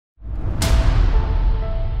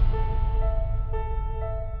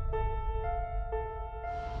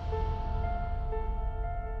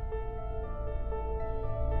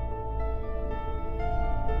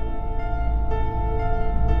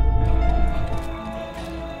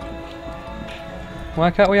Why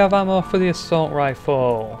can't we have ammo for the assault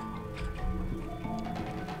rifle?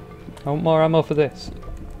 I want more ammo for this.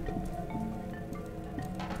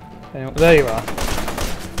 Anyway, there you are.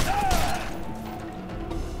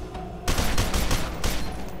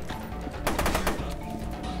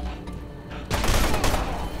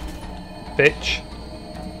 Bitch.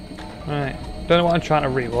 Right. Don't know what I'm trying to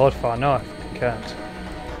reload for. No, I can't.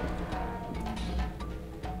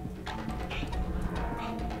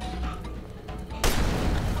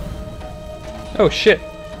 Oh shit.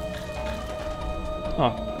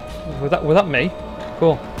 Oh. Was that me?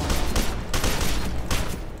 Cool.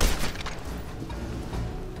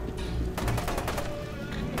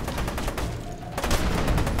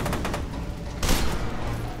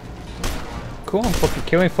 Cool, I'm fucking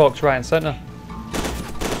killing folks right and centre.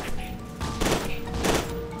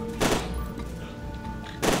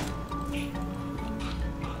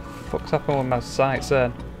 Fuck's happened with my sights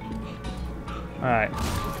then? Alright.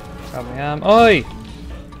 Grab the arm. Oi!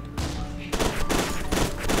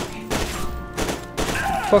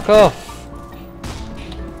 Fuck off!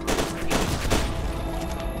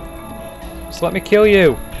 Just let me kill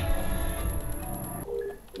you!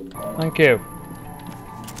 Thank you.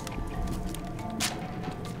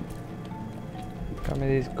 Grab me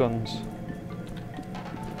these guns.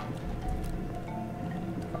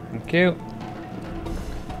 Thank you.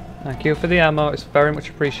 Thank you for the ammo, it's very much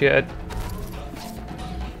appreciated.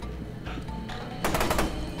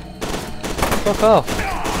 Fuck off.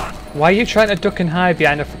 Why are you trying to duck and hide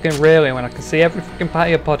behind a fucking railing when I can see every fucking part of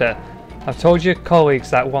your body? I've told your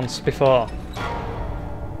colleagues that once before.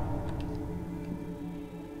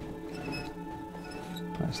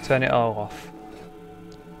 Let's turn it all off.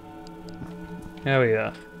 There we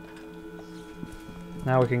go.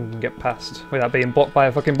 Now we can get past without being blocked by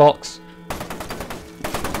a fucking box.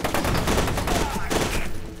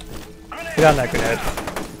 Get down there, grenade.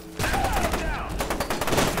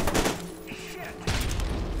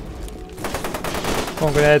 Come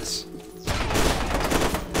on, grenades.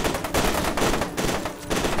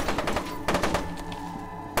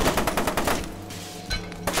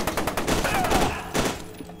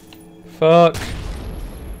 Fuck.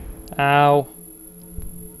 Ow.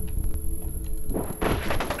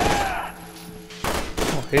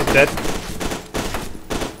 Oh, he's dead.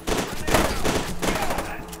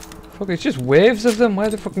 Fuck, it's just waves of them. Where are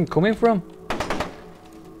they fucking coming from?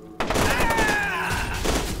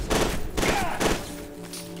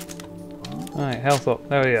 Alright, health up.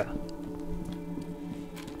 There we go.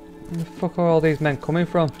 Where the fuck are all these men coming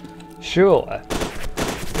from? Surely.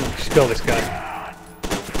 Just kill this guy.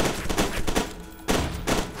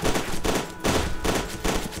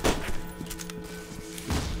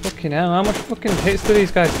 Fucking hell, how much fucking hits do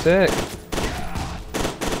these guys take?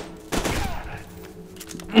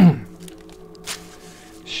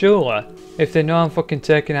 Surely, if they know I'm fucking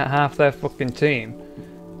taking out half their fucking team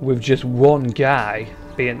with just one guy,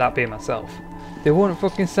 being myself, they wouldn't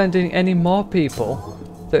fucking send in any more people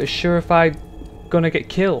that are surefire gonna get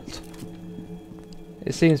killed.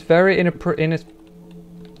 It seems very pick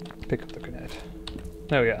up the grenade.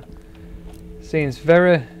 There we go. Seems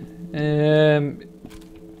very I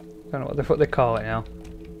don't know what the fuck they call it now.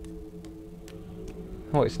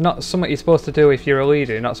 Oh, it's not something you're supposed to do if you're a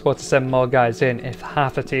leader. You're not supposed to send more guys in if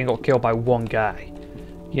half the team got killed by one guy.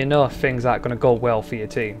 You know things aren't going to go well for your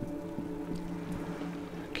team.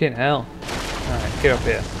 Fucking hell. Alright, get up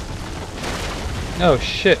here. Oh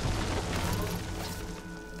shit.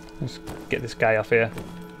 Let's get this guy off here.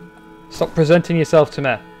 Stop presenting yourself to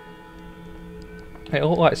me. It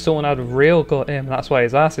looked like someone had a real gun at him, that's why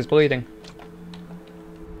his ass is bleeding.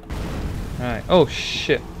 Alright, oh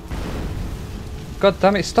shit. God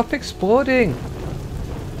damn it, stop exploding!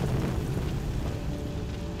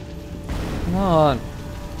 Come on.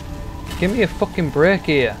 Give me a fucking break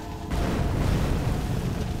here.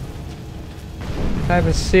 Can't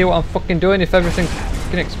even see what I'm fucking doing if everything's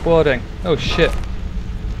fucking exploding. Oh shit.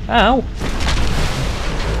 Ow!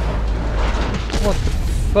 What the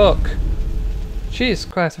fuck? Jesus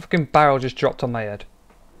Christ, a fucking barrel just dropped on my head.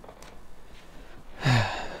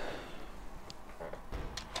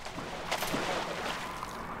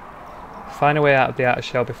 Find a way out of the outer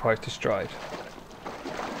shell before it's destroyed.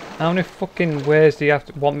 How many fucking ways do you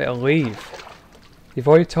want me to leave? You've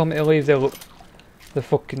already told me to leave the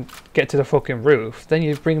fucking get to the fucking roof, then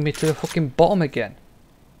you bring me to the fucking bottom again.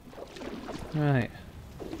 Right.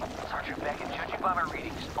 Sergeant Beckett, judging by my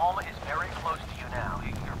readings, Alma is very close to you now.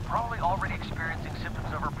 You're probably already experiencing symptoms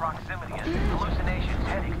of her proximity, hallucinations,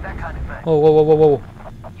 headaches, that kind of thing. Whoa, whoa, whoa, whoa, whoa.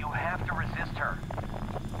 You have to resist her.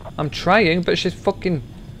 I'm trying, but she's fucking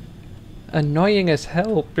annoying as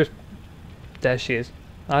hell. Just There she is.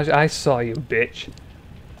 I saw you, bitch.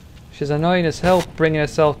 She's annoying as hell, bringing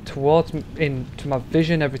herself towards me, into my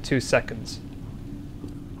vision every 2 seconds.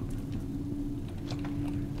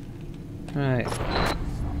 Right.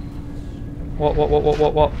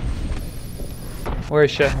 What? Where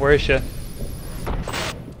is she? Where is she?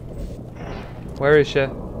 Where is she?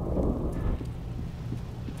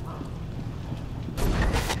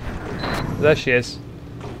 There she is.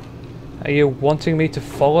 Are you wanting me to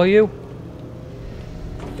follow you?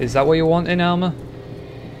 Is that what you want in Alma?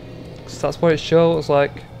 'Cause that's what it sure looks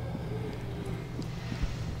like.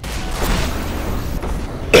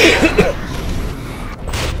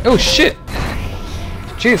 Oh shit!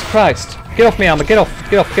 Jesus Christ! Get off me, Alma! Get off!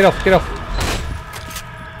 Get off! Get off! Get off!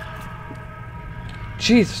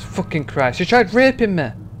 Jesus fucking Christ! You tried raping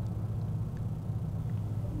me!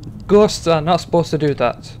 Ghosts are not supposed to do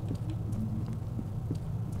that.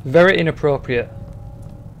 Very inappropriate.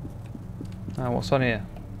 What's on here?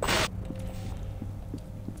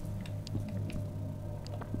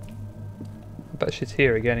 I bet she's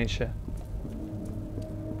here again, isn't she?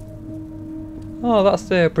 Oh, that's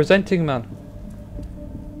the presenting man.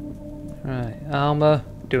 Right, Alma,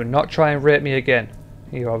 do not try and rape me again.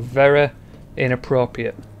 You are very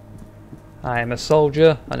inappropriate. I am a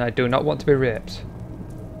soldier and I do not want to be raped.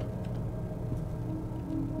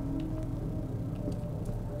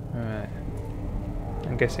 Right,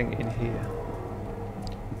 I'm guessing in here.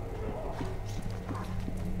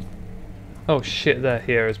 Oh shit, they're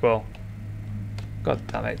here as well. God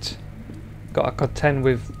damn it. Gotta contend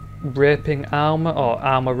with raping Alma, or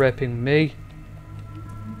Alma raping me,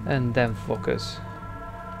 and them fuckers.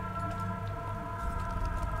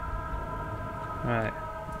 Right.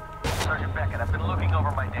 Sergeant Beckett, I've been looking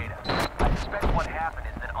over my data. I suspect what happened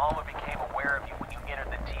is that Alma became aware of you when you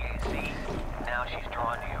entered the TAC. Now she's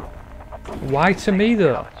drawn to you. Why to me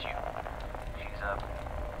though? She's a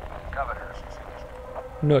governor.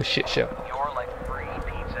 No shit show. You're like free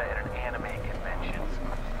pizza at an anime convention.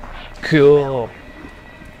 Cool.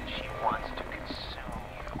 She wants to consume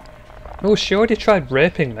you. Oh, she already tried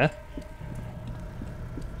raping me.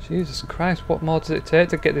 Jesus Christ, what more does it take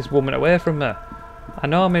to get this woman away from me? I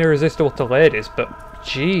know I'm irresistible to ladies, but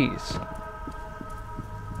jeez.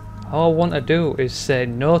 All I want to do is say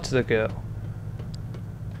no to the girl.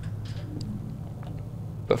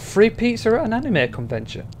 But free pizza at an anime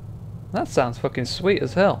convention? That sounds fucking sweet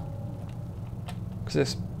as hell. Because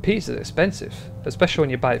this pizza's expensive, especially when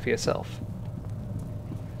you buy it for yourself.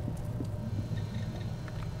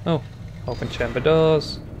 Oh, open chamber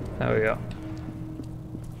doors. There we go.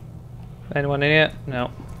 Anyone in here?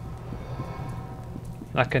 No.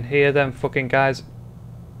 I can hear them fucking guys.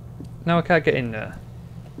 No, I can't get in there.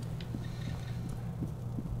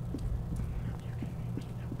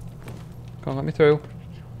 Go on, let me through.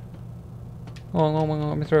 Go on,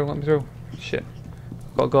 let me through, let me through. Shit.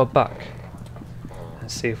 Gotta go back and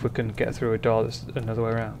see if we can get through a door that's another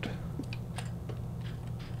way around.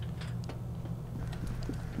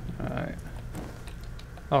 Alright.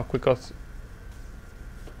 Oh, we got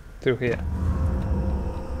through here.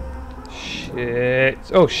 Shit.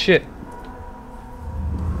 Oh shit.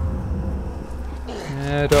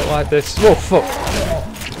 Yeah, I don't like this. Whoa, fuck.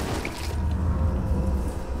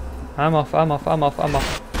 I'm off.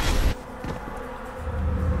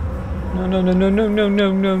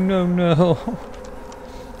 No.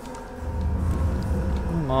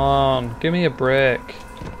 Come on, give me a break.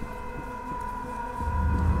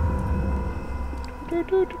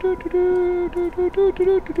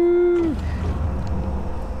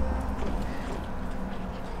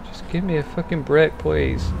 Just give me a fucking break,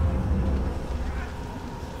 please.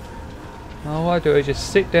 All I do is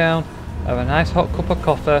just sit down, have a nice hot cup of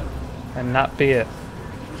coffee, and that be it.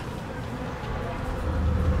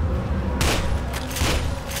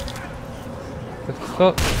 The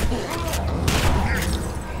fuck?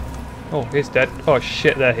 Oh, he's dead. Oh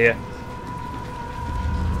shit, they're here.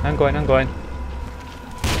 I'm going.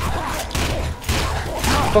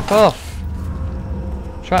 Fuck off!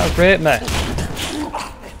 Try to rape me.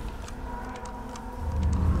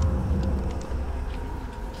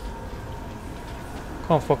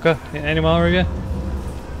 Come on, fucker. Any more of you?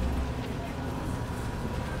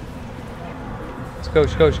 Let's go.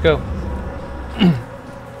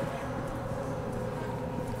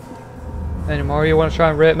 Any more of you want to try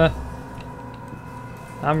and rape me?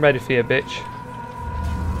 I'm ready for you, bitch.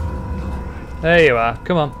 There you are.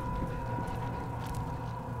 Come on.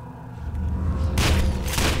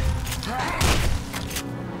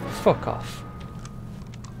 Fuck off.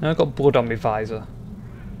 Now I've got blood on my visor.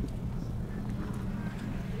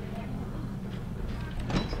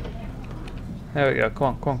 There we go.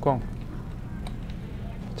 Come on.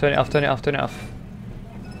 Turn it off, turn it off, turn it off.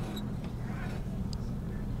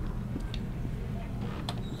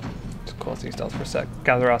 Just close these doors for a sec.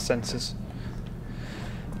 Gather our senses.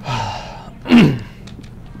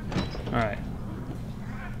 Alright.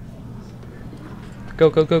 Go,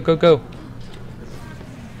 go, go, go, go.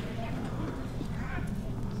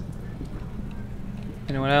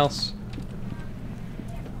 Anyone else?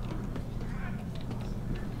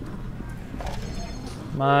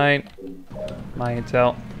 Mine. My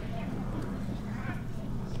intel.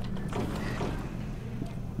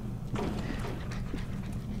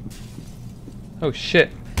 Oh shit.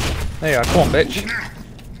 There you are, come on bitch.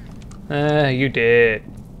 You did.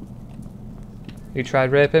 You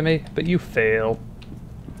tried raping me, but you failed.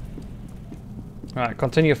 Right,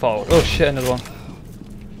 continue forward. Oh shit, another one.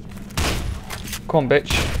 Come on bitch.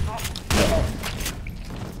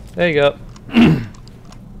 There you go.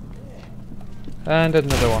 And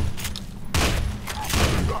another one.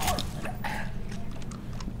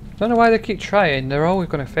 Don't know why they keep trying, they're always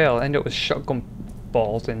going to fail. End up with shotgun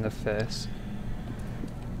balls in the face.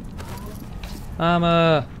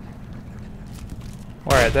 Armor!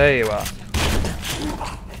 Where? There you are.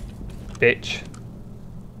 Bitch.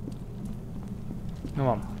 Come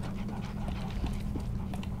on.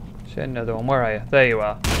 Shit, another one. Where are you? There you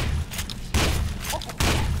are.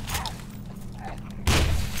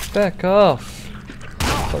 Back off!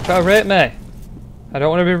 Don't try to rape me! I don't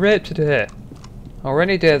want to be raped today. Or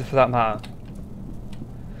any day for that matter.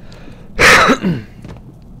 Right,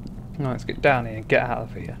 let's get down here and get out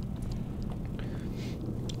of here.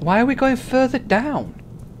 Why are we going further down?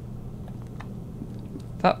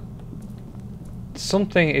 That...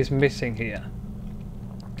 Something is missing here.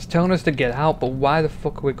 It's telling us to get out, but why the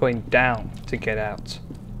fuck are we going down to get out?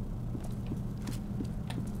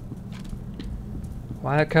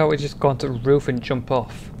 Why can't we just go onto the roof and jump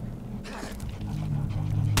off?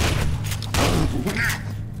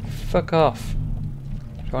 Fuck off.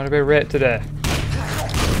 Trying to be raped today.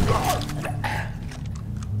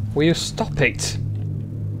 Will you stop it?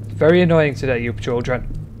 Very annoying today, you children.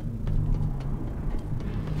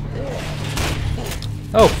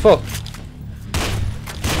 Oh, fuck.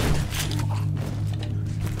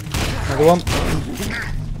 Another one.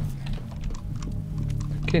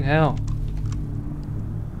 Fucking hell.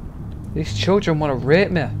 These children want to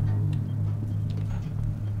rape me.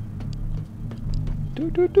 Do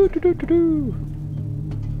do do do do do do.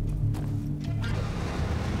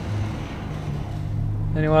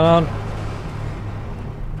 Anyone on?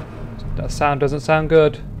 That sound doesn't sound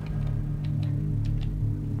good.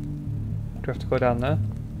 Do I have to go down there?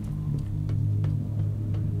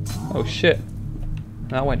 Oh shit.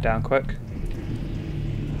 That went down quick.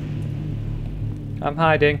 I'm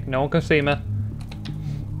hiding. No one can see me.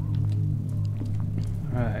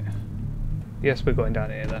 Right. Yes, we're going down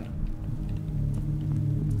here then.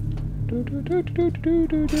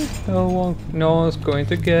 No one's going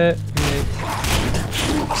to get me.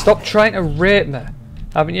 Stop trying to rape me.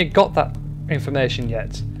 Haven't you got that information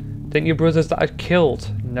yet? Didn't your brothers that I'd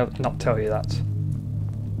killed not tell you that?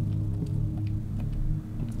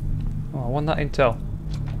 Oh, I want that intel.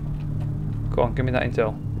 Go on, give me that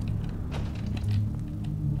intel.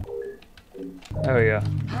 There we go.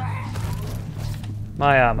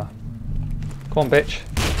 My armor. Come on, bitch.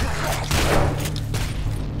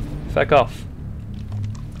 Feck off.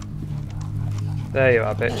 There you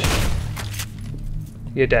are, bitch.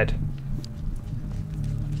 You're dead.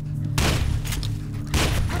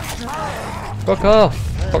 Fuck off!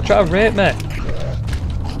 Stop trying to rape me!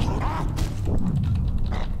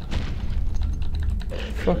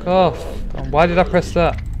 Fuck off! And why did I press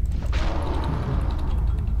that?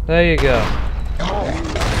 There you go.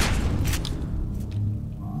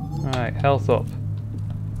 Right, health up.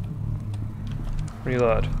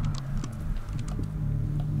 Reload.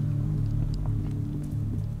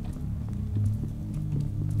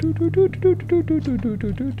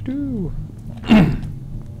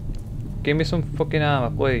 Give me some fucking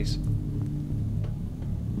armor, please.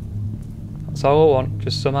 That's all I want,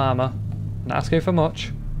 just some armor. I'm not asking for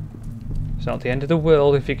much. It's not the end of the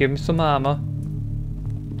world if you give me some armor.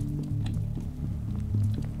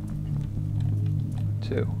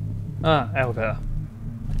 2. Ah, elevator.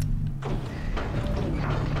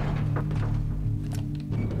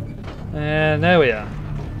 And there we are.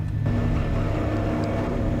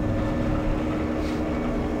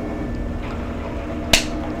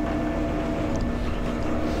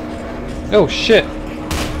 Oh shit!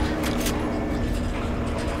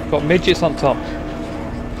 Got midgets on top.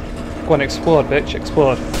 Go on, explode, bitch,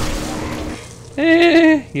 explode.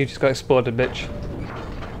 You just got exploded, bitch.